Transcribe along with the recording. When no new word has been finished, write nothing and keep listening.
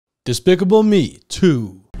Despicable Me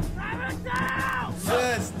 2. Yes,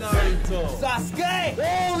 Naruto. Sasuke!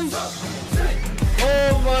 Holy shit!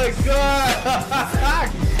 Oh my god!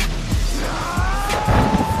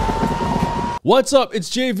 What's up?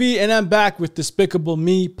 It's JV and I'm back with Despicable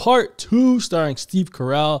Me Part 2 starring Steve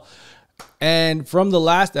Carell. And from the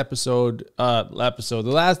last the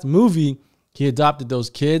last movie, he adopted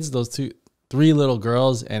those kids, three little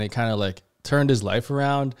girls, and it kind of like turned his life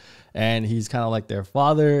around. And he's kind of like their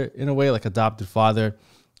father in a way, like adopted father.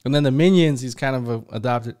 And then the Minions, he's kind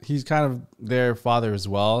of their father as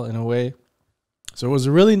well in a way. So it was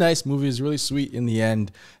a really nice movie. It was really sweet in the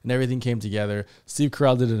end, and everything came together. Steve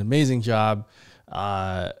Carell did an amazing job.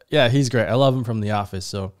 Yeah, he's great. I love him from The Office,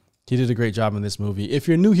 so he did a great job in this movie. If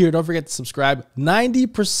you're new here, don't forget to subscribe.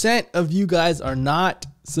 90% of you guys are not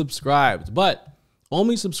subscribed, but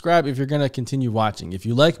only subscribe if you're going to continue watching. If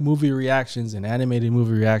you like movie reactions and animated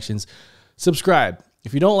movie reactions, subscribe.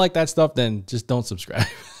 If you don't like that stuff, then just don't subscribe.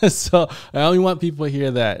 So I only want people here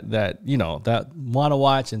that want to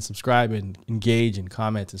watch and subscribe and engage and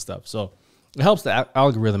comment and stuff. So it helps the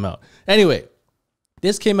algorithm out. Anyway,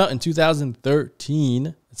 this came out in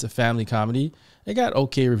 2013. It's a family comedy. It got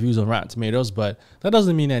okay reviews on Rotten Tomatoes, but that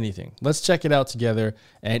doesn't mean anything. Let's check it out together.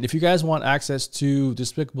 And if you guys want access to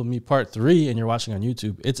Despicable Me Part 3 and you're watching on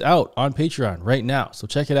YouTube, it's out on Patreon right now. So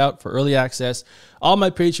check it out for early access. All my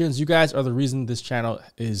patrons, you guys are the reason this channel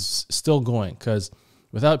is still going, because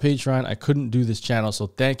without Patreon, I couldn't do this channel. So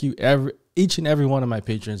thank you, each and every one of my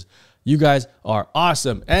patrons. You guys are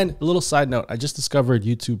awesome. And a little side note, I just discovered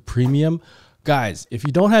YouTube Premium. Guys, if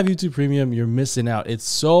you don't have YouTube Premium, you're missing out. It's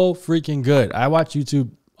so freaking good. I watch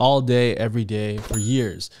YouTube all day, every day for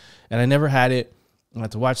years, and I never had it. I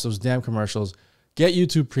had to watch those damn commercials. Get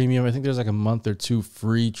YouTube Premium. I think there's like a month or two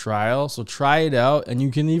free trial, so try it out, and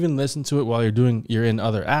you can even listen to it while you're in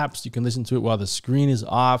other apps. You can listen to it while the screen is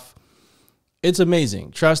off. It's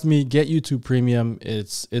amazing. Trust me, get YouTube Premium.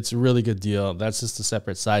 It's a really good deal. That's just a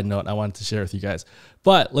separate side note I wanted to share with you guys.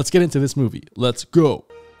 But let's get into this movie. Let's go.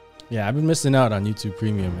 Yeah, I've been missing out on YouTube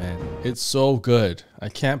Premium, man. It's so good. I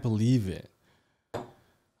can't believe it.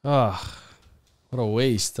 Oh, what a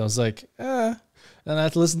waste. I was like, And I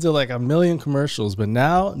had to listen to like a million commercials, but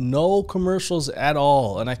now no commercials at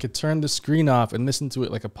all. And I could turn the screen off and listen to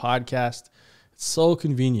it like a podcast. It's so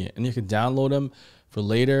convenient. And you can download them for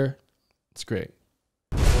later. It's great.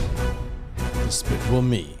 Despicable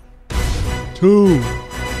Me 2.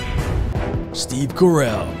 Steve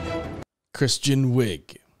Carell. Christian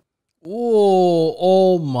Wiig.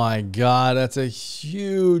 Oh my God, that's a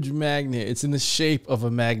huge magnet. It's in the shape of a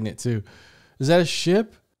magnet too. Is that a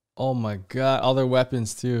ship? Oh my God, all their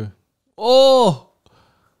weapons too. Oh,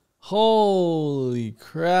 holy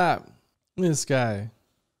crap. This guy,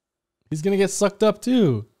 he's gonna get sucked up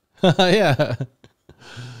too. Yeah.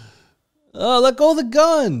 Oh, let go of the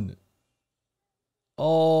gun.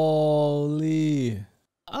 Holy.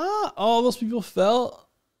 All those people fell.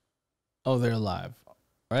 Oh, they're alive.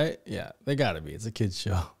 Right? Yeah, they gotta be. It's a kid's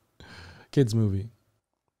show. Kids movie.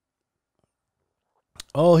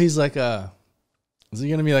 Oh, he's like is he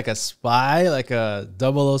gonna be like a spy? Like a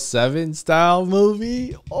 007 style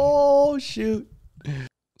movie? Oh, shoot.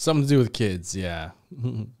 Something to do with kids, yeah.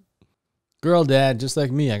 Girl dad, just like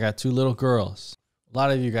me. I got 2 little girls. A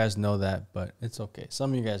lot of you guys know that, but it's okay.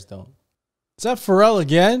 Some of you guys don't. Is that Pharrell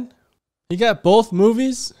again? He got both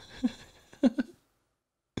movies?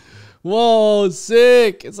 Whoa,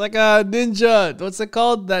 sick. It's like a ninja. What's it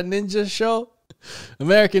called? That ninja show?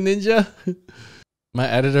 American Ninja? My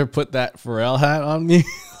editor put that Pharrell hat on me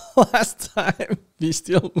last time.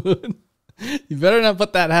 Bestial Moon. You better not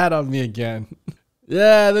put that hat on me again.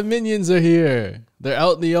 Yeah, the Minions are here. They're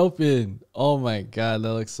out in the open. Oh my God,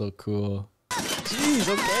 that looks so cool. Jeez,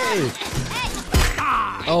 okay.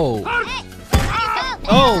 Oh.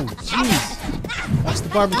 Oh, jeez. Watch the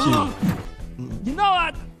barbecue. You know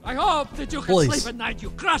what? I hope that you can sleep at night, you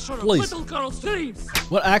crusher of little girls' dreams.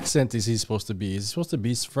 What accent is he supposed to be? Is he supposed to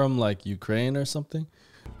be from like Ukraine or something?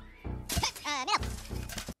 She's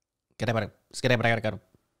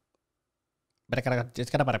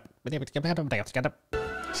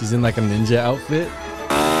in like a ninja outfit.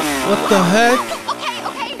 What the heck? Okay,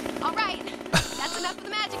 all right. That's enough of the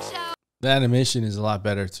magic show. The animation is a lot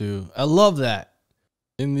better too. I love that.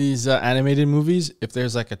 In these animated movies, if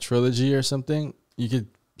there's like a trilogy or something, you could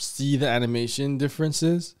see the animation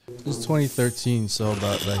differences. It's 2013, so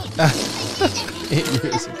about like 8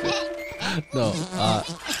 years ago. No,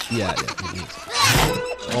 yeah.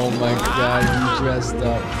 Oh my God, he dressed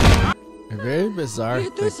up. A very bizarre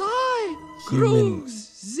human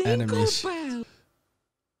animation.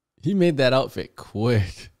 He made that outfit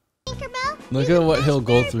quick. Tinkerbell, Look at what he'll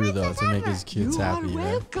go through though to make his kids happy. You are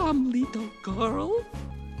welcome, little girl.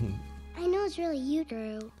 I know it's really you,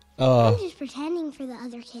 Drew. Oh. I'm just pretending for the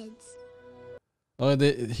other kids. Oh,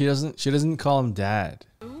 she doesn't call him dad.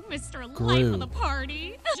 Ooh, Mr. Life Gru. of the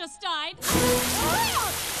party. Just died.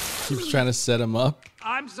 Keeps trying to set him up.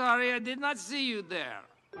 I'm sorry, I did not see you there.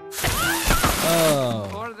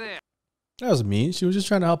 Oh. Or there. That was mean. She was just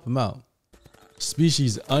trying to help him out.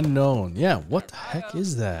 Species unknown. Yeah, what the heck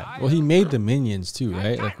is that? Well, he made the minions too,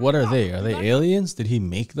 right? Like, what are they? Are they aliens? Did he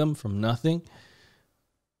make them from nothing?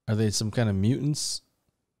 Are they some kind of mutants?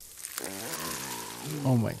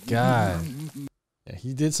 Oh my god. Yeah,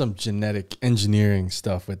 he did some genetic engineering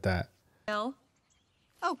stuff with that. Oh,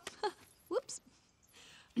 whoops.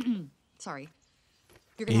 Sorry.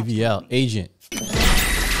 You're gonna have to AVL, me. agent.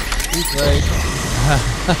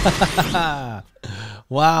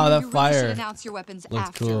 Wow, that You really fire. should announce your weapons looks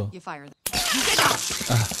after cool. you fire them.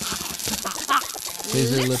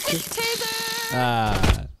 Taser lifted.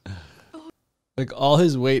 Ah. Like all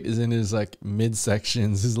his weight is in his like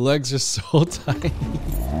midsections. His legs are so tiny.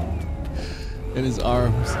 And his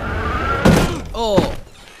arms. Oh.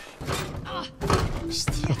 Just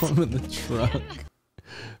throw him in the trunk.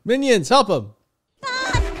 Minions, help him.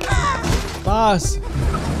 Boss.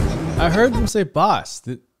 I heard them say boss.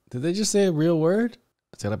 Did they just say a real word?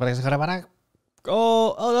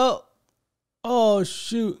 Oh no. Oh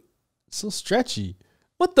shoot. It's so stretchy.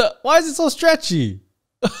 What the? Why is it so stretchy?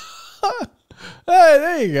 Hey,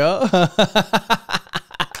 there you go.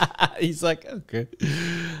 He's like, okay.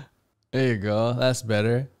 There you go. That's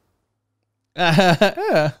better.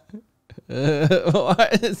 Why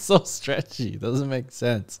is it so stretchy? Doesn't make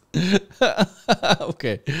sense.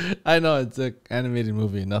 Okay. I know it's an animated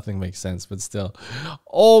movie. Nothing makes sense, but still.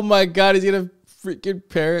 Oh my god, he's gonna freaking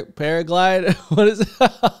paraglide. What is it?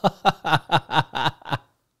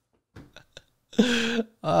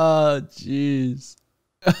 Oh, jeez.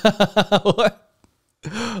 What?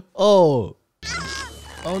 Oh.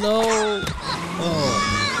 Oh no.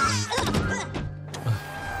 Oh.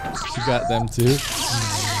 She got them too.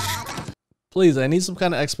 Please, I need some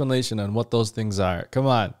kind of explanation on what those things are. Come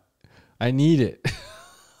on. I need it.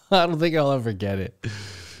 I don't think I'll ever get it.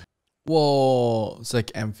 Whoa. It's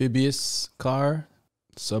like amphibious car.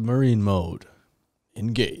 Submarine mode.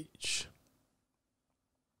 Engage.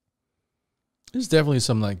 There's definitely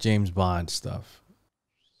some like James Bond stuff.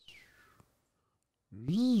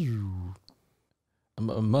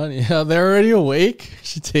 Money. Yeah, they're already awake.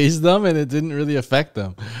 She tased them and it didn't really affect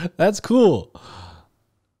them. That's cool.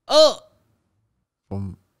 Oh.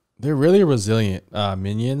 They're really resilient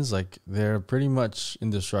minions. Like they're pretty much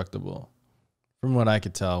indestructible. From what I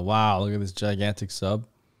could tell. Wow, look at this gigantic sub.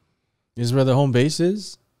 This is where the home base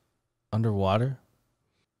is. Underwater.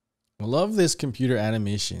 I love this computer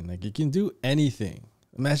animation. Like it can do anything.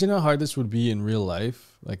 Imagine how hard this would be in real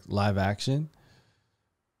life, like live action.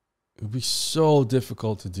 It would be so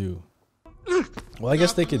difficult to do. Well, I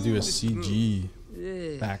guess they could do a CG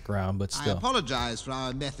background, but still. I apologize for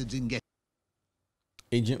our methods in getting.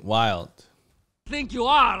 Agent Wild. Think you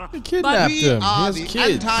are. They kidnapped him. He are has the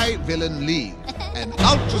kids. Anti-Villain League, an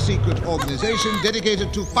ultra-secret organization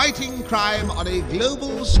dedicated to fighting crime on a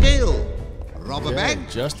global scale. Rob a bank?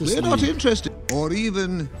 Justice We're not League. interested. Or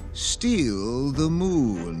even steal the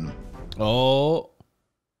moon. Oh.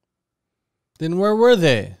 Then where were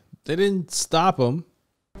they? They didn't stop him.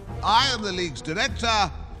 I am the League's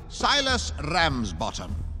director, Silas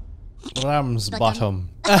Ramsbottom. Ramsbottom.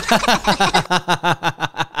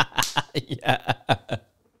 Yeah.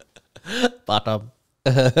 Bottom.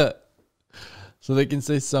 So they can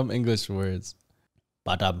say some English words.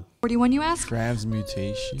 Bottom. 41, you ask?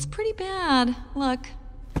 Transmutation. It's pretty bad. Look.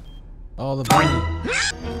 Oh, the bunny.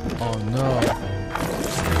 Oh no.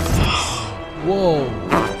 Whoa.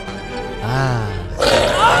 Ah.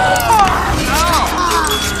 Oh.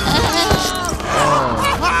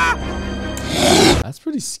 That's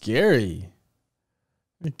pretty scary.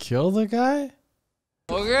 They kill the guy?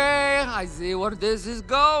 Okay, I see where this is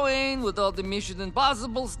going with all the Mission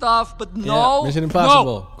Impossible stuff, but no. Yeah, Mission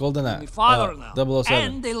Impossible. No. Golden My father now. 007.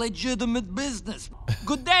 And a legitimate business.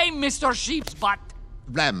 Good day, Mr. Sheep's Butt.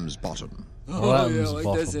 Ramsbottom. Oh, yeah, like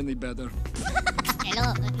Ramsbottom. that's any better.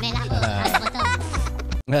 Hello,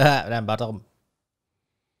 Ramsbottom.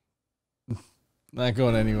 Not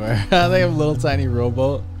going anywhere. They have a little tiny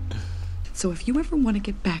rowboat. So if you ever want to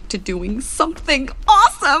get back to doing something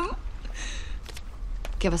awesome,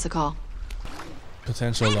 give us a call.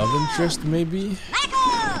 Potential love interest, maybe?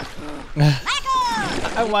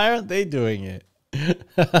 Why aren't they doing it?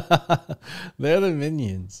 They're the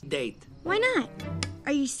minions. Date. Why not?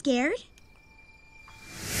 Are you scared?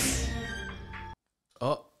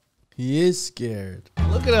 Oh, he is scared.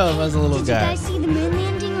 Look at him as a little Did guy. you guys see the moon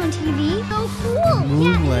landing on TV? Oh, cool.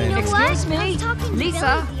 Moon yeah, landing. You know what? Excuse me, I was talking to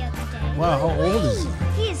Lisa. Billy the other day. Wow, how old is he?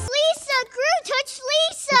 He's Lisa. Gru touched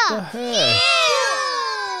Lisa. What the heck? Ew.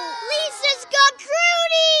 Lisa's got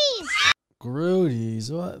Grooties.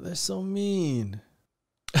 Grooties, what? They're so mean.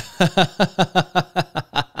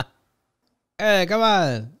 Hey, come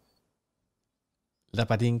on. La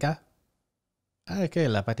patinka? Okay,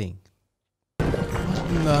 la patinka. What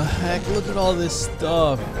in the heck? Look at all this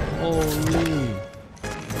stuff. Holy.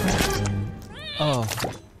 Oh.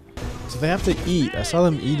 So they have to eat. I saw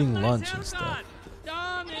them eating lunch and stuff.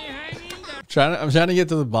 I'm trying to get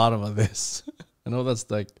to the bottom of this. I know that's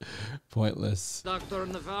like pointless. Dr.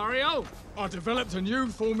 Nefario? I developed a new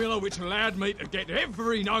formula which allowed me to get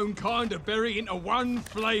every known kind of berry into one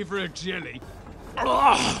flavour of jelly. That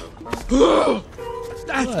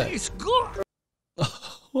What? is good.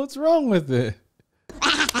 What's wrong with it?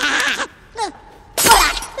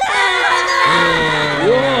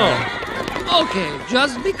 Okay,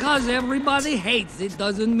 just because everybody hates it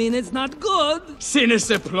doesn't mean it's not good.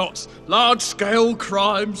 Sinister plots, large-scale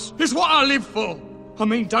crimes. It's what I live for. I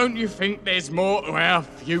mean, don't you think there's more to our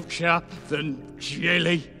future than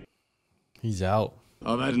jelly? He's out.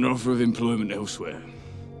 I've had an offer of employment elsewhere.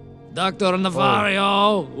 Dr.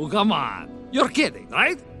 Nefario, oh, come on. You're kidding,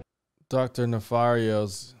 right? Dr.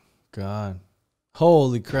 Nefario's gone.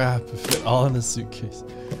 Holy crap, it fit all in a suitcase.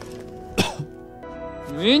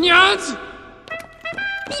 Minions?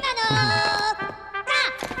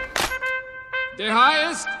 The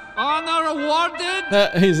highest honor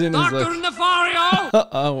awarded, He's in his Dr. like,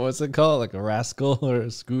 Nefario. what's it called? Like a rascal or a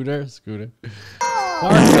scooter? Scooter.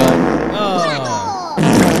 Fart gun. Oh.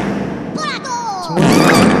 20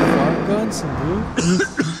 fart guns, salute.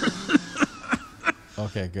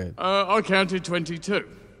 Okay, good. I counted 22.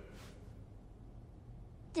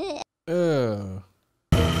 Ew.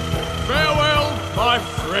 Farewell, my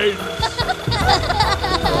friends.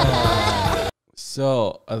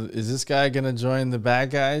 So, is this guy gonna join the bad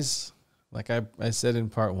guys? Like I said in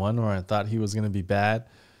part 1, where I thought he was gonna be bad.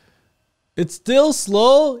 It's still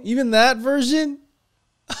slow, even that version.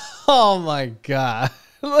 Oh my god!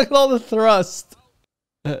 Look at all the thrust.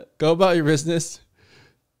 Go about your business.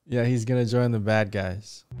 Yeah, he's gonna join the bad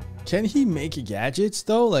guys. Can he make gadgets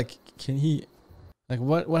though? Like, can he? Like,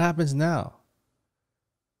 what happens now?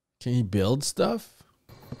 Can he build stuff?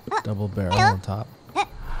 Double barrel on top.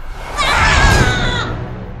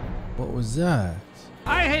 What was that?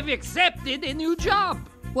 I have accepted a new job.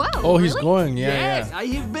 Whoa. Oh, he's really? going. Yes, Yeah. I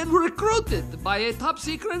have been recruited by a top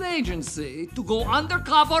secret agency to go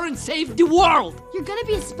undercover and save the world. You're gonna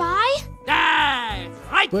be a spy? That's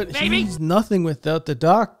right, But baby. he's nothing without the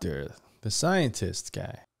doctor, the scientist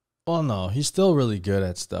guy. Oh no, he's still really good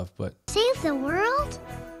at stuff, but Save the world?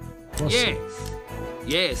 we'll see. Yes.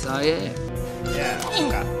 Yes, I am.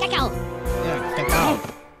 Cacao. Yeah, cacao.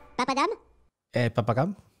 Papadum? Eh,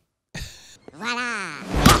 papagam? Voila.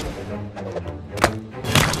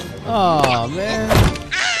 Oh man.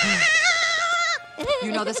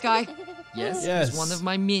 You know this guy? Yes, Yes. he's one of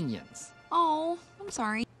my minions. Oh, I'm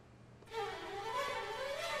sorry.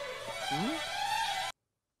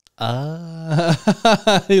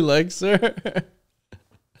 He likes her.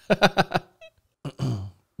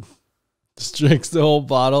 Just drinks the whole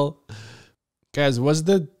bottle. Guys, was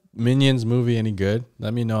the Minions movie any good?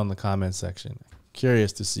 Let me know in the comment section.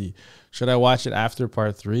 Curious to see. Should I watch it after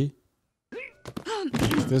part 3?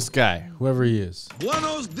 This guy, whoever he is.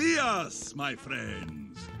 Buenos dias, my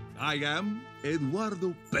friends. I am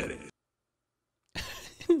Eduardo Perez.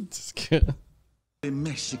 Just kidding. The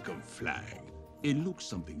Mexican flag. It looks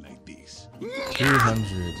something like this.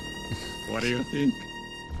 200. What do you think?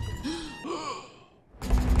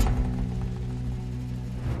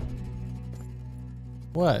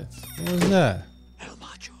 What? What was that? El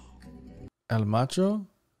Macho. El Macho?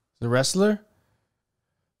 The wrestler?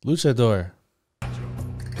 Luchador.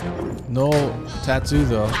 No tattoo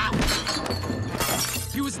though.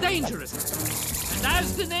 He was dangerous. And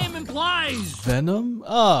as the name implies, Venom?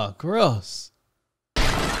 Oh, gross.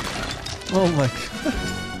 Oh my god.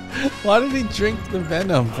 Why did he drink the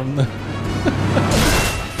venom from the...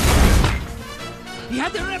 he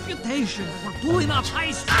had a reputation for pulling off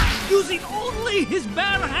heists using only his bare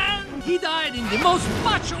hand. He died in the most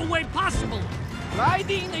macho way possible,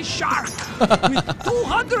 riding a shark with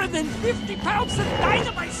 250 pounds of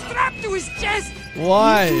dynamite strapped to his chest.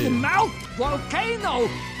 Why? Into the mouth volcano.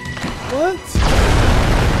 What?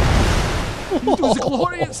 It was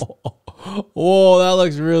glorious. Whoa, that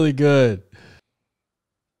looks really good.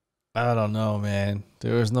 I don't know, man.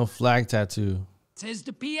 There was no flag tattoo. says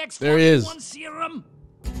the PX41 There he is. serum.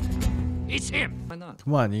 It's him. Why not?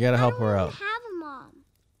 Come on, you gotta help her out. I have a mom.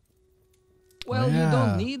 Well, Yeah. you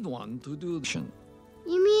don't need one to do.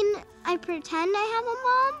 You mean I pretend I have a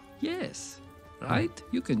mom? Yes, right?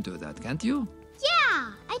 You can do that, can't you?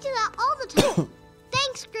 Yeah, I do that all the time.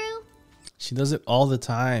 Thanks, Gru. She does it all the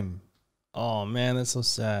time. Oh man, that's so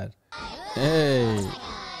sad. Hey,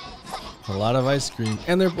 a lot of ice cream.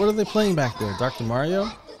 And what are they playing back there? Dr.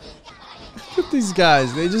 Mario? Look at these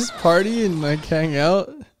guys. They just party and like hang out,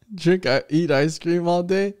 drink, eat ice cream all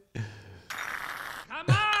day. Come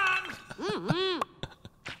on!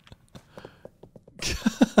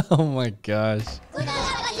 Oh my gosh.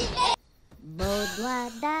 Bo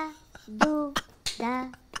dua da do da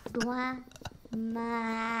dua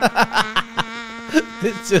ma.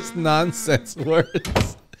 It's just nonsense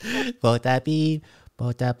words. Botapi,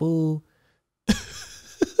 botapu.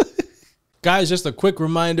 Guys, just a quick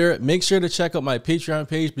reminder, make sure to check out my Patreon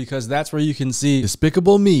page because that's where you can see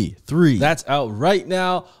Despicable Me 3. That's out right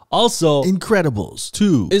now. Also, Incredibles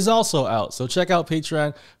 2 is also out. So check out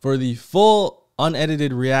Patreon for the full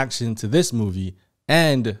unedited reaction to this movie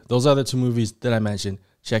and those other 2 movies that I mentioned.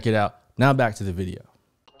 Check it out. Now back to the video.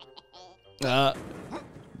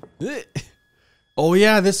 Oh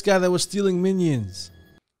yeah, this guy that was stealing minions.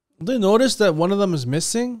 Did they notice that one of them is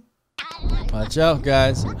missing? Watch out,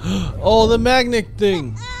 guys. Oh, the magnet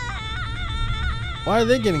thing. Why are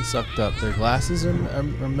they getting sucked up? Their glasses are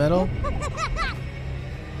metal?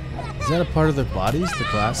 Is that a part of their bodies, the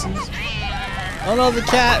glasses? Oh no, the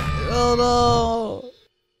cat. Oh no.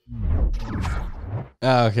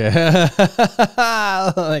 Oh, okay.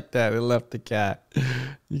 I like that. They left the cat.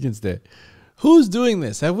 You can stay. Who's doing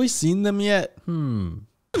this? Have we seen them yet?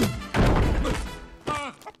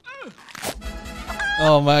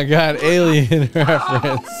 Oh my god, alien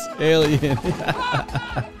reference. Alien.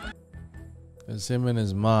 It's him and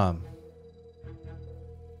his mom.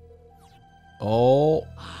 Oh.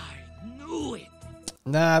 I knew it.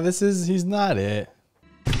 Nah, he's not it.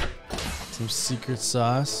 Some secret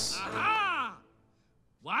sauce. Aha!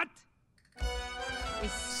 What?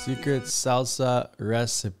 Secret salsa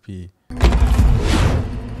recipe.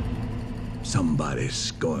 Somebody's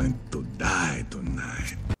going to die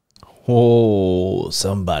tonight. Oh,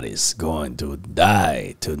 somebody's going to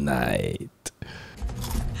die tonight.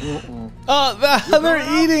 Oh, they're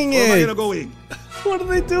eating it. What are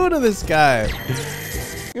they doing to this guy?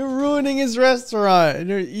 You're ruining his restaurant and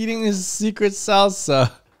you're eating his secret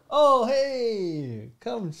salsa. Oh, hey,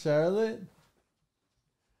 come, Charlotte.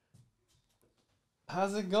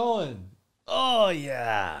 How's it going? Oh,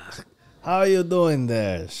 yeah. How are you doing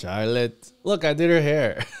there, Charlotte? Look, I did her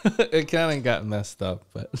hair. It kind of got messed up,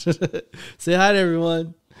 but say hi to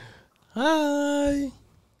everyone. Hi.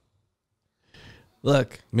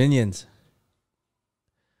 Look, minions.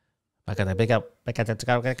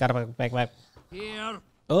 Here.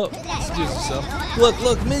 Oh, excuse yourself.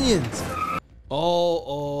 Look, minions.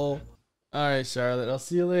 Oh. All right, Charlotte. I'll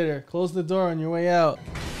see you later. Close the door on your way out.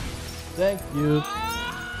 Thank you.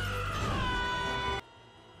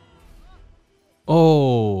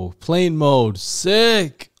 Oh, plane mode.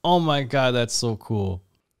 Sick. Oh my god, that's so cool.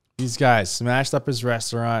 These guys smashed up his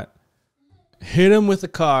restaurant, hit him with a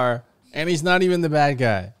car, and he's not even the bad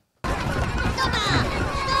guy.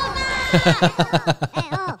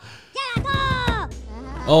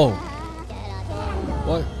 Oh.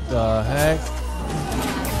 What the heck?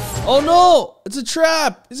 Oh no! It's a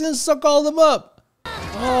trap! He's gonna suck all of them up!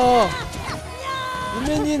 Oh! The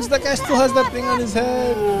minions! That guy still has that thing on his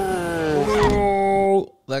head!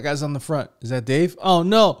 Oh, that guy's on the front. Is that Dave? Oh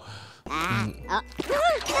no!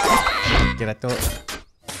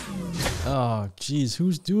 Oh jeez,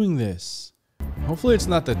 who's doing this? Hopefully it's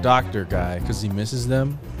not the doctor guy, because he misses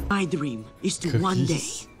them. My dream is to one day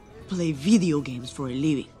play video games for a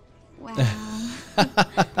living. Wow.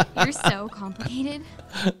 You're so complicated.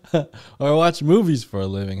 Or watch movies for a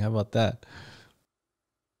living. How about that?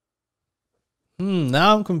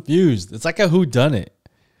 Now I'm confused. It's like a whodunit.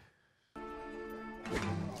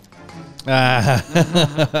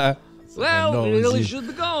 Well, we really should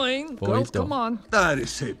be going. Girls, come on. That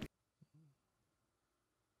is it.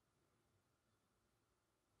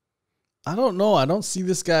 I don't know. I don't see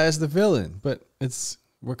this guy as the villain, but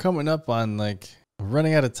we're coming up on like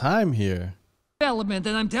running out of time here. Element,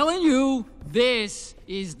 and I'm telling you, this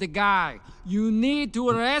is the guy. You need to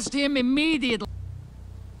arrest him immediately.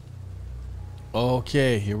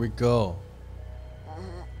 Okay, here we go.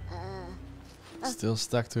 Still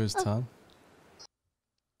stuck to his tongue.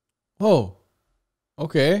 Oh,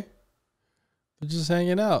 okay. They're just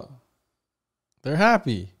hanging out. They're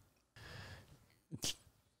happy.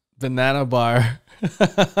 Banana bar.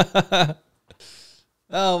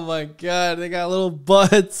 Oh my god, they got little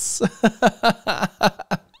butts.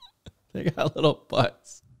 They got little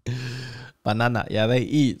butts. Banana. Yeah, they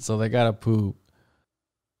eat, so they gotta poop.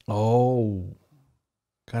 Oh.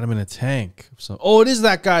 Got him in a tank. So, oh, it is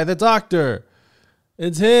that guy, the doctor.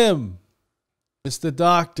 It's him. It's the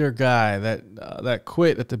doctor guy that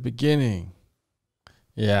quit at the beginning.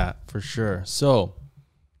 Yeah, for sure. So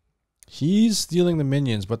he's stealing the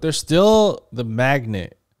minions, but they're still the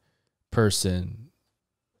magnet person.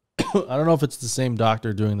 I don't know if it's the same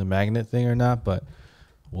doctor doing the magnet thing or not, but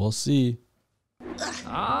we'll see.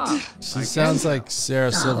 She sounds like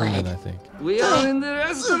Sarah Silverman, I think. We are in the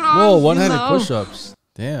restaurant. Whoa, one-handed push-ups.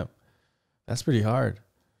 Damn, that's pretty hard.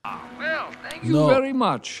 Well, thank you very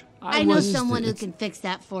much. I know someone who can fix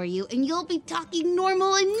that for you, and you'll be talking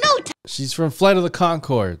normal in no time. She's from Flight of the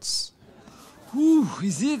Conchords. Ooh,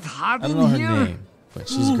 is it hot I don't in know her here? name, but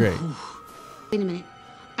she's great. Wait a minute.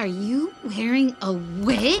 Are you wearing a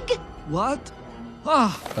wig? What?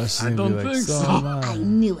 Ah, I don't think so. I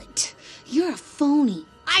knew it. You're a phony.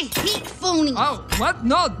 I hate phonies. Oh, what?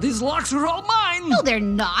 No, these locks are all mine. No, they're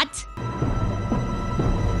not.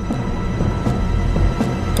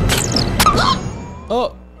 Oh.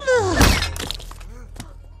 Oh.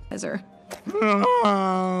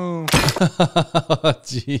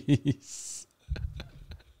 Jeez.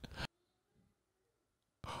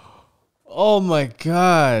 Oh my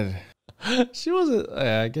god. She wasn't.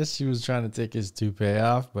 I guess she was trying to take his toupee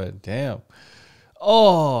off, but damn.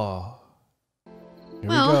 Oh. Here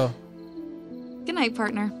we go. Good night,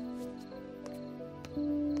 partner.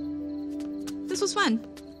 This was fun.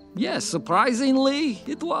 Yes, surprisingly,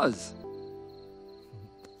 it was.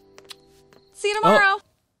 See you tomorrow. Oh.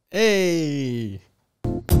 Hey.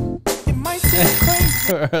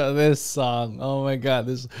 This song. Oh my god.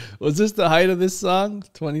 This was this the height of this song?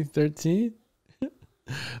 2013?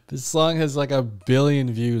 This song has like 1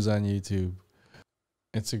 billion views on YouTube.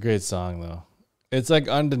 It's a great song though. It's like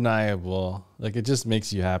undeniable. Like it just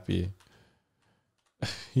makes you happy.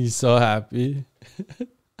 He's so happy.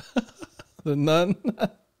 The nun.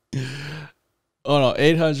 Oh no,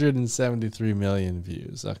 873 million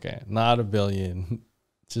views. Okay, not 1 billion.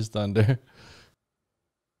 Just under.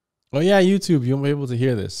 Oh yeah, YouTube, you won't be able to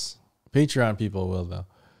hear this. Patreon people will though.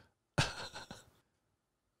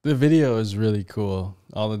 The video is really cool.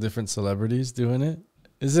 All the different celebrities doing it.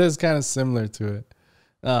 It says kind of similar to it.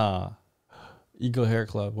 Ah, Eagle Hair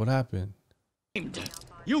Club. What happened?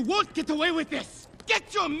 You won't get away with this.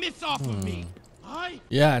 Get your mitts off of me.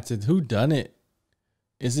 Yeah, it's a whodunit.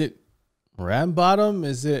 Is it Rambottom?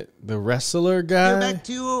 Is it the wrestler guy? Go back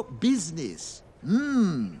to your business.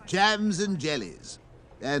 Jams and jellies.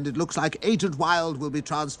 And it looks like Agent Wild will be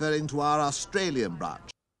transferring to our Australian branch.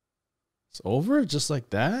 It's over just like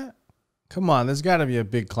that? Come on, there's got to be a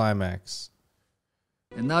big climax.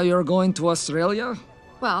 And now you're going to Australia?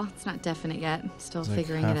 Well, it's not definite yet. Still There's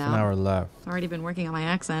figuring like it half out. an hour left. Already been working on my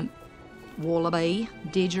accent. Wallaby,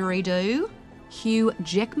 didgeridoo, Hugh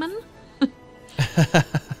Jackman.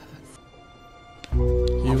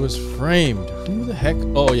 He was framed. Who the heck?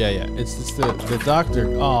 Oh, yeah. It's the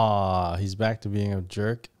doctor. Aw, he's back to being a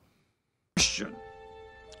jerk.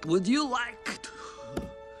 Would you like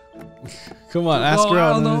Come on, ask her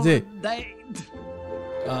out on a date.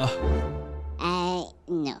 No.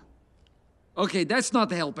 Okay, that's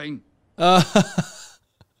not helping. Oh,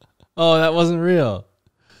 that wasn't real.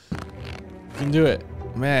 You can do it.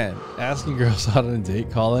 Man, asking girls out on a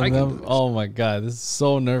date, calling them. Oh my god, this is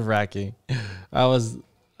so nerve-wracking. I was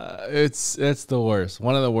it's the worst.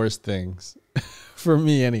 One of the worst things for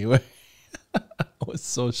me anyway. I was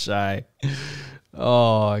so shy.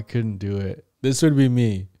 Oh, I couldn't do it. This would be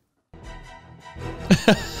me.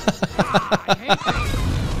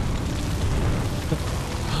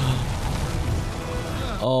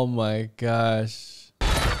 Oh my gosh.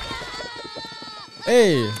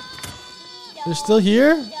 Hey, they're still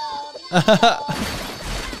here?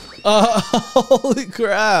 Holy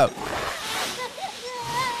crap.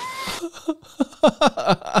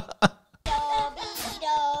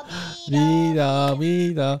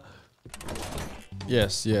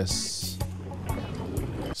 Yes.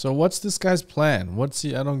 So what's this guy's plan? What's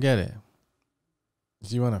he? I don't get it. Does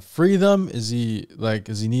he want to free them? Does he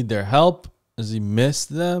need their help? Does he miss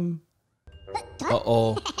them?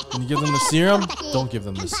 Uh-oh. Can you give them the serum? Don't give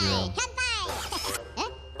them the serum.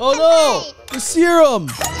 Oh no! The serum!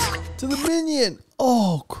 To the minion!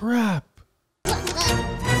 Oh crap!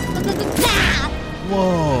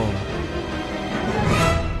 Whoa.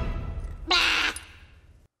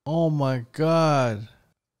 Oh my god.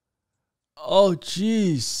 Oh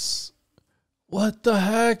jeez. What the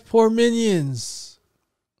heck? Poor minions.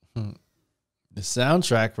 The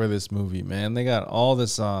soundtrack for this movie, man, they got all the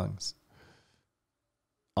songs.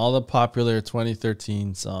 All the popular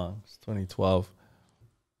 2013 songs, 2012.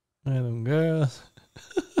 Random girls.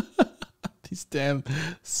 These damn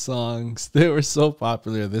songs. They were so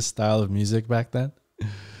popular, this style of music back then.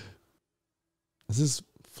 Is this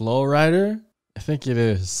Flow Rider? I think it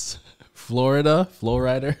is. Florida, Flow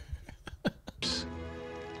Rider.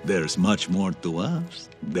 There's much more to us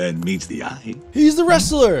than meets the eye. He's the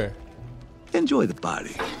wrestler. Enjoy the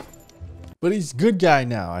party. But he's a good guy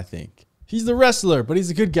now, I think. He's the wrestler, but he's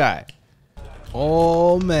a good guy.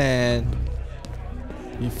 Oh, man.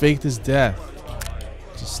 He faked his death.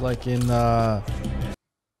 Just like in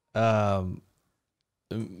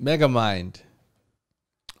Megamind.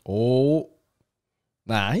 Oh.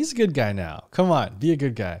 Nah, he's a good guy now. Come on, be a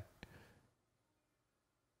good guy.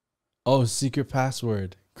 Oh, secret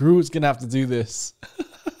password. Groot's gonna have to do this.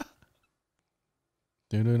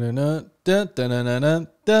 Take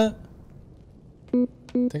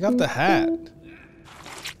off the hat.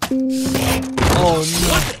 Oh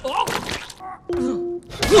no.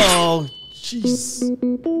 Oh jeez.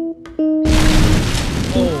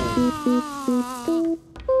 Oh.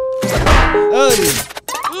 Hey.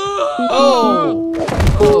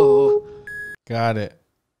 Oh. Got it.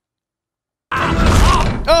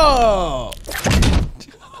 Oh.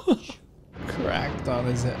 Cracked on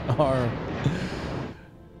his arm.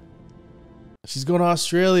 She's going to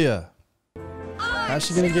Australia. How's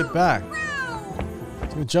she gonna get back?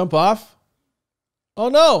 She's gonna jump off? Oh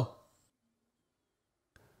no!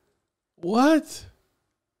 What?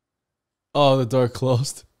 Oh, the door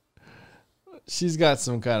closed. She's got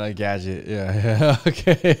some kind of gadget. Yeah.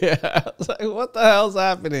 Okay. Yeah. I was like, what the hell's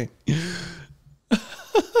happening?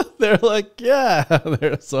 They're like, yeah.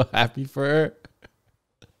 They're so happy for her.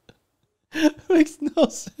 Makes no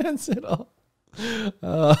sense at all.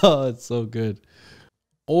 Oh, it's so good.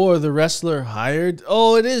 Or the wrestler hired.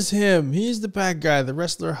 Oh, it is him. He's the bad guy. The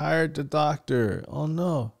wrestler hired the doctor. Oh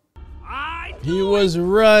no. He was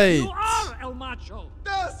right. You are El Macho.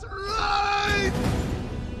 That's right!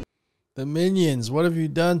 The minions. What have you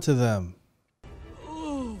done to them?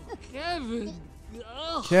 Oh, Kevin.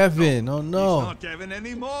 Ugh. Kevin. Oh He's no. not Kevin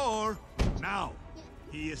anymore. Now,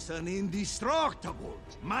 he is an indestructible,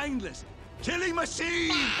 mindless, killing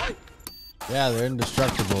machine! Yeah, they're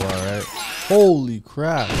indestructible, alright. Holy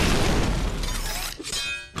crap.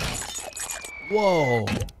 Whoa.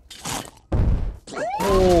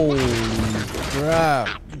 Holy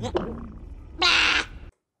crap.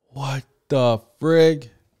 What the frig?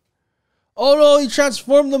 Oh no, he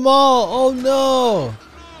transformed them all. Oh no.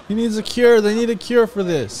 He needs a cure. They need a cure for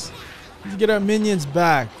this. We need to get our minions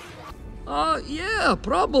back. Yeah,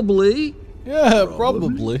 probably. Yeah,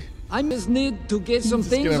 probably. I just need to get some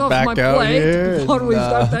things gonna off back my out plate here before we and,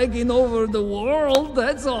 start taking over the world,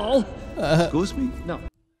 that's all. Excuse me? No.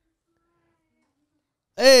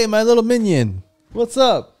 Hey, my little minion. What's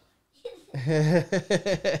up?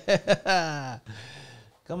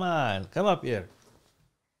 Come on. Come up here.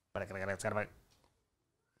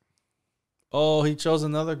 Oh, he chose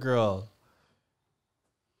another girl.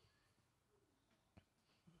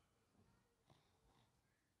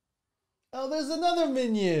 Oh, there's another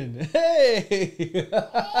minion. Hey.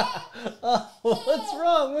 Oh, what's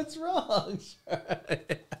wrong? What's wrong?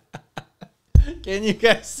 Can you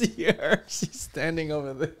guys see her? She's standing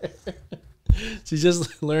over there. She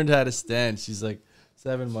just learned how to stand. She's like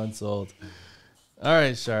 7 months old. All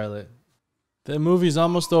right, Charlotte. The movie's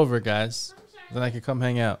almost over, guys. Then I can come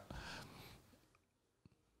hang out.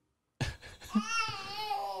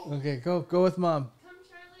 Okay, go with mom.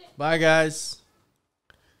 Bye, guys.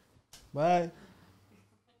 Bye.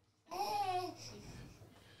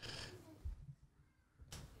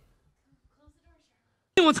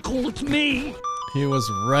 Anyone's cool, it's me. He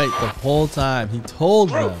was right the whole time. He told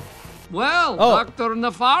them. Well, Oh. Dr.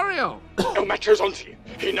 Nefario. El Macho's onto you.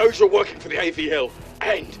 He knows you're working for the AVL,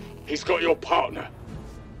 and he's got your partner.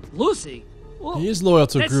 Lucy? Well, He is loyal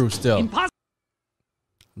to that's Gru still. impossible.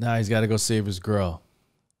 Now he's got to go save his girl.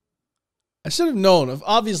 I should have known.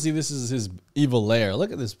 Obviously, this is his evil lair.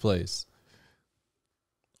 Look at this place.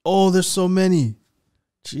 Oh, there's so many.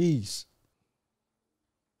 Jeez.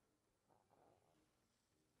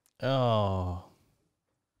 Oh.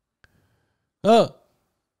 Oh.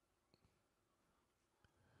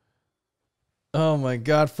 Oh my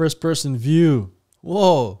God. First person view.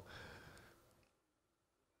 Whoa.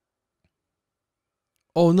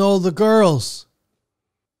 Oh no, the girls.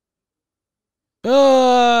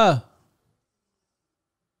 Ah.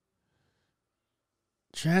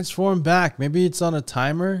 Transform back. Maybe it's on a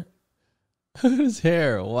timer. Look at his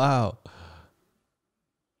hair. Wow.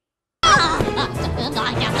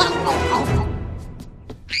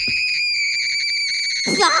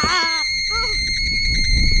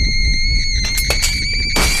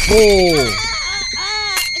 Oh.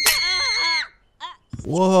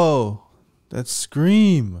 Whoa. That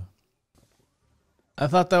scream. I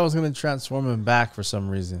thought that was going to transform him back for some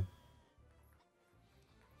reason.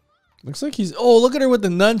 Looks like he's... Oh, look at her with the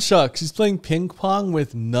nunchucks. She's playing ping pong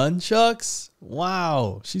with nunchucks.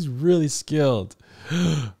 Wow. She's really skilled.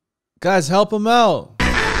 Guys, help him out.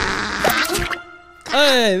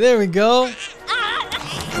 Hey, there we go.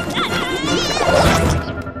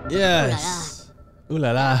 Yes. Ooh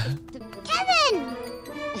la la. Kevin!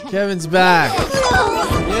 Kevin's back.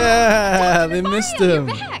 Yeah, they missed him.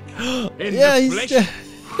 Yeah,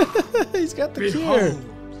 he's got the cure.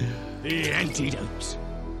 The antidote.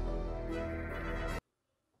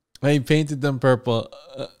 He painted them purple.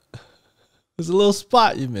 There's a little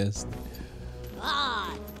spot you missed.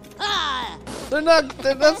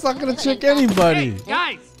 That's not gonna trick anybody. Hey,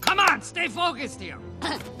 guys, come on, stay focused here.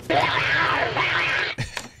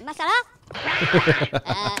 Masala?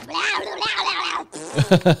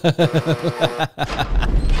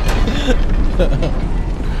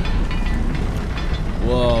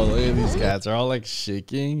 Whoa, look at these cats. They're all like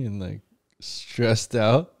shaking and like stressed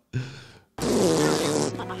out. Look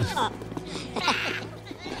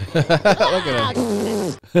at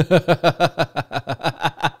him.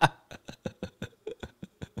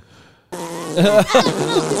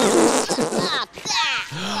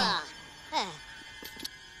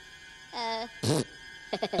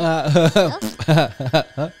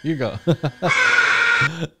 You go.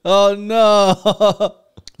 Oh no.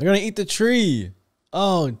 They're gonna eat the tree.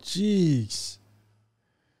 Oh jeez.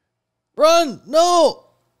 Run! No!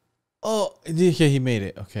 Oh, okay, he made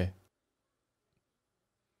it. Okay.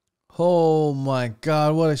 Oh my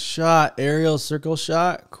god, what a shot. Aerial circle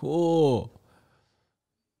shot. Cool.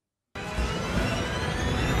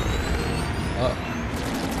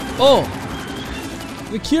 Oh!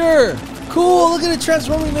 The cure! Cool! Look at it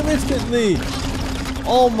transforming them instantly!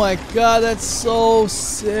 Oh my god, that's so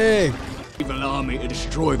sick! Evil army to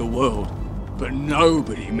destroy the world, but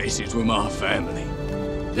nobody messes with my family.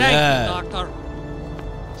 Thank you, Doctor.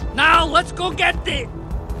 Now let's go get it.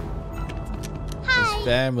 His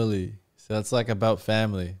family. So that's like about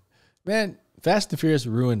family. Man, Fast and Furious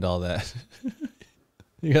ruined all that.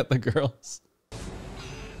 You got the girls.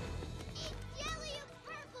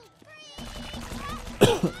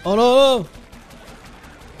 Oh no!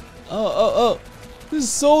 Oh! This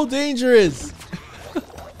is so dangerous.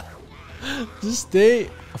 Just stay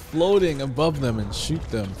floating above them and shoot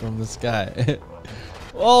them from the sky.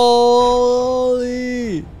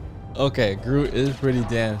 Holy! Okay, Groot is pretty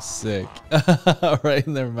damn sick. Right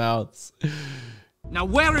in their mouths. Now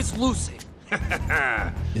where is Lucy?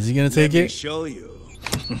 Is he gonna take Let me it? show you.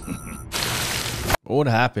 What would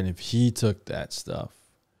happen if he took that stuff?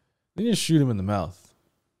 Then you shoot him in the mouth.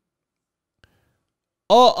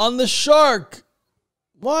 Oh, on the shark!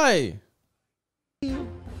 Why?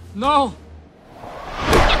 No.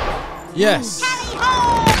 Yes.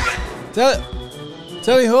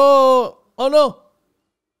 Tally ho! Oh no!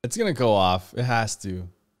 It's gonna go off. It has to.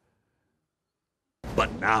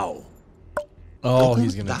 But now. Oh,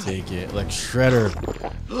 he's gonna take it like Shredder.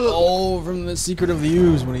 Oh, from the Secret of the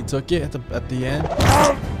Ooze when he took it at the end.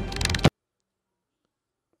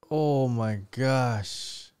 Oh my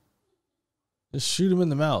gosh! Just shoot him in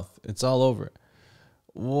the mouth. It's all over.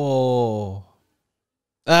 Whoa!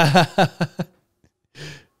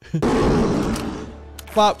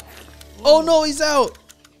 Pop! Oh no, he's out!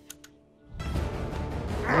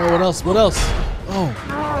 Oh, what else? What else? Oh.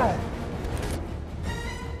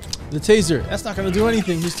 The taser. That's not gonna do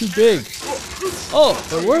anything. He's too big. Oh,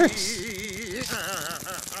 it works.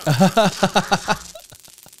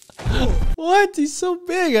 What? He's so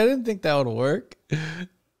big. I didn't think that would work.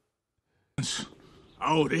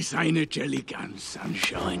 Oh, this ain't a jelly gun,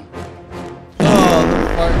 sunshine. Oh, the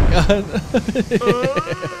fart gun.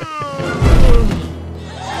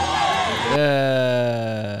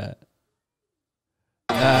 Yeah.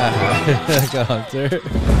 Hunter.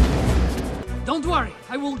 Don't worry,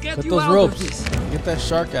 I will get Cut you those out ropes. of this. Get that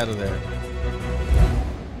shark out of there.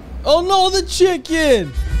 Oh no, the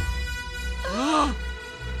chicken!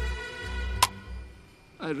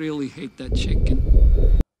 I really hate that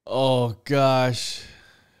chicken. Oh gosh.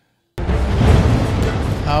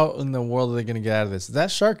 How in the world are they gonna get out of this? Is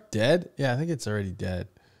that shark dead? Yeah, I think it's already dead.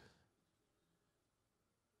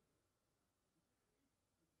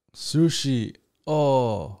 Sushi.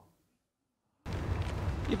 Oh.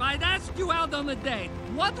 If I'd asked you out on a date,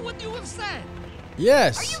 what would you have said?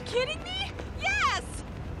 Yes. Are you kidding me? Yes!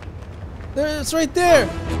 There, it's right there.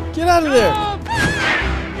 Get out of there.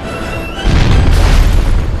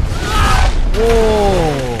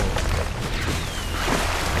 Whoa.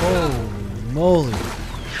 Holy moly.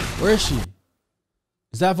 Where is she?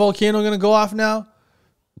 Is that volcano gonna go off now?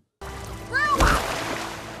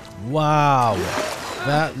 Wow.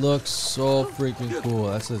 That looks so freaking cool.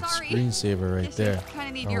 That's a screensaver right there.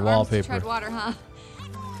 Or wallpaper. Water, huh?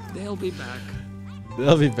 They'll be back.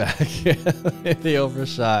 They'll be back. They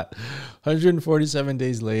overshot. 147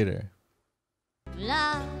 days later.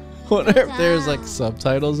 Wonder if there's like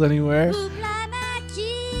subtitles anywhere.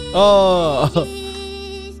 Oh.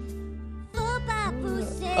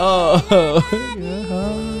 Oh.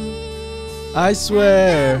 I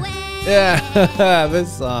swear. Yeah,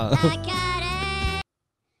 this song.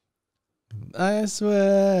 I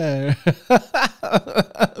swear.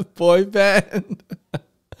 Boy band.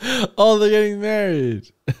 Oh, they're getting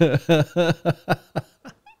married.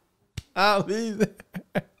 I'll be there.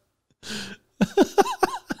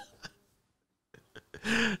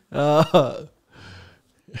 Oh,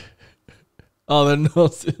 their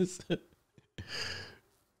noses.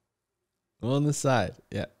 On the side.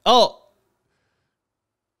 Yeah. Oh,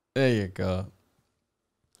 there you go.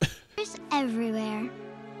 There's everywhere.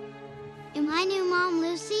 And my new mom,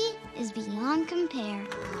 Lucy, is beyond compare.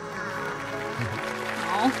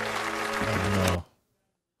 No.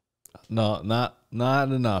 No,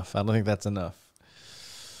 not enough. I don't think that's enough.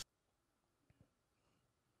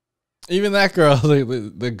 Even that girl,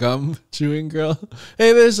 the gum chewing girl.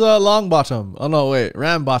 Hey, there's a long bottom. Oh no, wait,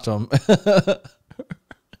 ram bottom.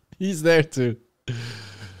 He's there too.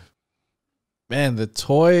 Man, the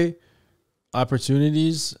toy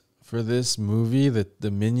opportunities for this movie,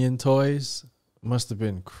 the Minion toys, must have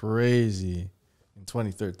been crazy in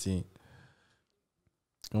 2013.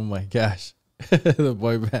 Oh my gosh. The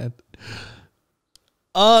boy band.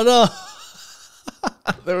 Oh no.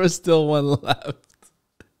 There was still one left.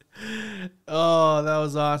 Oh, that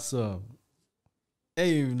was awesome.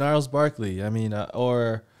 Hey, Gnarls Barkley. I mean,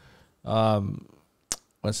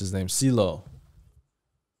 what's his name? CeeLo.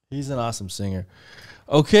 He's an awesome singer.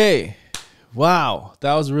 Okay. Wow.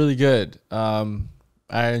 That was really good. I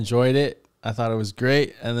enjoyed it. I thought it was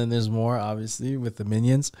great. And then there's more, obviously, with the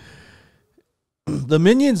Minions. The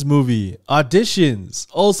Minions movie auditions.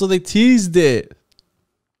 Also, they teased it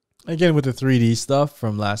again with the 3D stuff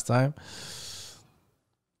from last time.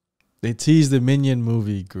 They teased the Minion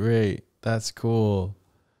movie. Great. That's cool.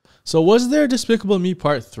 So was there Despicable Me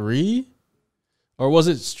Part 3? Or was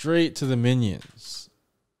it straight to the Minions?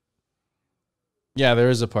 Yeah, there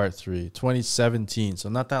is a Part 3. 2017. So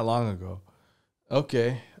not that long ago.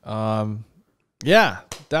 Okay. Yeah,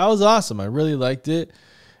 that was awesome. I really liked it.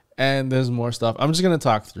 And there's more stuff. I'm just going to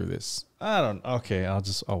talk through this. Okay, I'll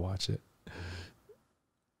watch it.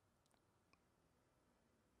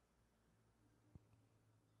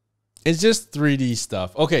 It's just 3D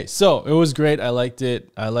stuff. Okay, so it was great. I liked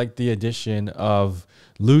it. I liked the addition of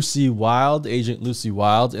Lucy Wilde, Agent Lucy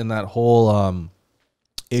Wilde, and that whole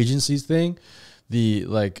agencies thing. The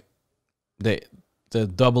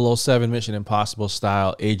 007 Mission Impossible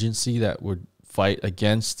style agency that would fight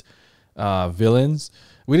against villains.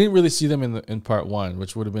 We didn't really see them in part 1,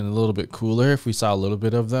 which would have been a little bit cooler if we saw a little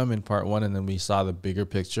bit of them in part 1 and then we saw the bigger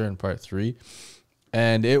picture in part 3.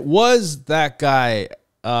 And it was that guy.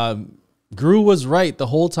 Gru was right the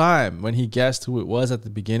whole time when he guessed who it was at the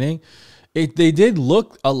beginning. They did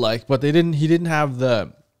look alike, but he didn't have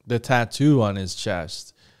the tattoo on his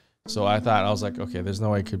chest. So I was like, okay, there's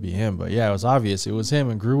no way it could be him. But yeah, it was obvious. It was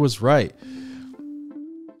him, and Gru was right.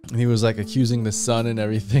 And he was like accusing the sun and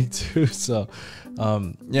everything too. So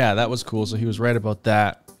yeah, that was cool. So he was right about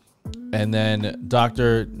that. And then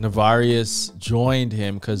Dr. Navarius joined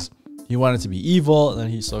him because he wanted to be evil. And then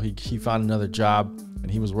he found another job,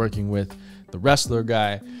 and he was working with the wrestler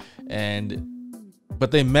guy.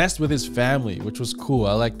 But they messed with his family, which was cool.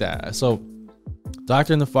 I like that. So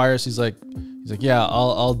Dr. Nefarious, he's like, yeah,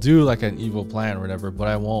 I'll do like an evil plan or whatever, but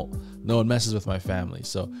I won't. No one messes with my family.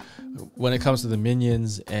 So when it comes to the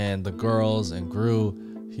Minions and the girls and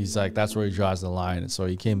Gru, he's like, that's where he draws the line. And so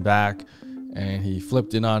he came back and he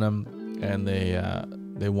flipped in on him, and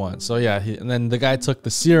they won. So yeah, and then the guy took the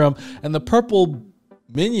serum, and the purple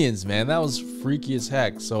Minions, man, that was freaky as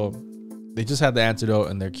heck. So they just had the antidote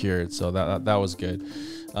and they're cured. So that was good.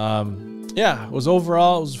 Yeah, it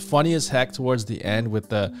was funny as heck towards the end with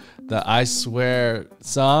the I Swear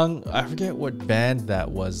song. I forget what band that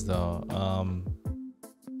was though.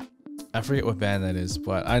 I forget what band that is,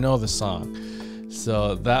 but I know the song.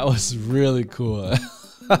 So that was really cool.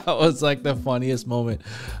 That was like the funniest moment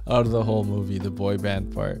out of the whole movie, the boy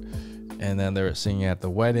band part. And then they were singing at the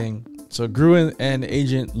wedding. So Gru and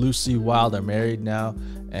Agent Lucy Wilde are married now,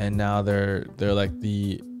 and now they're like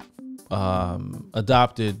the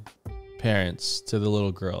adopted parents to the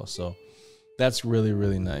little girl. So that's really,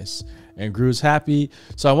 really nice. And Gru's happy.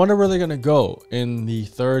 So I wonder where they're gonna go in the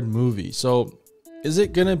third movie. So is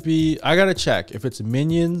it gonna be, I gotta check if it's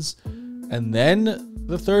Minions and then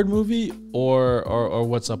the third movie, or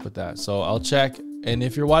what's up with that. So I'll check. And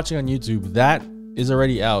if you're watching on YouTube, that is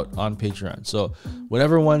already out on Patreon. So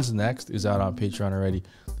whatever one's next is out on Patreon already.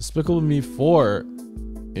 Despicable Me 4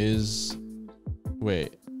 is,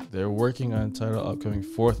 wait, they're working on title upcoming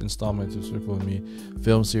 4th installment of Despicable Me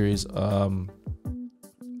film series.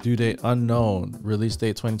 Due date unknown, release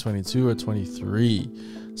date 2022 or 23.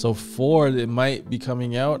 So 4, it might be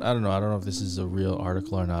coming out. I don't know if this is a real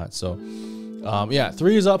article or not. So yeah,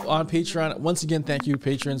 3 is up on Patreon. Once again, thank you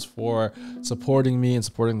patrons for supporting me and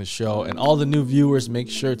supporting the show, and all the new viewers. Make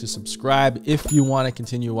sure to subscribe if you want to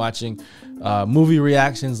continue watching movie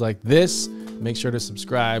reactions like this. Make sure to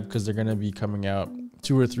subscribe because they're going to be coming out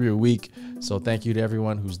 2 or 3 a week. So thank you to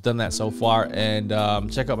everyone who's done that so far, and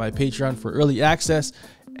check out my Patreon for early access,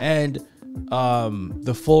 and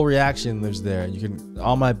the full reaction lives there. You can,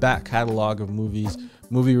 all my back catalog of movie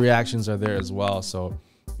reactions are there as well. So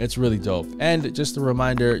it's really dope. And just a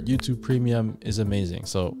reminder, YouTube Premium is amazing.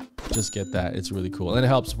 So just get that. It's really cool. And it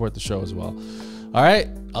helps support the show as well. All right.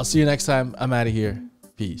 I'll see you next time. I'm out of here.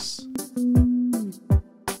 Peace.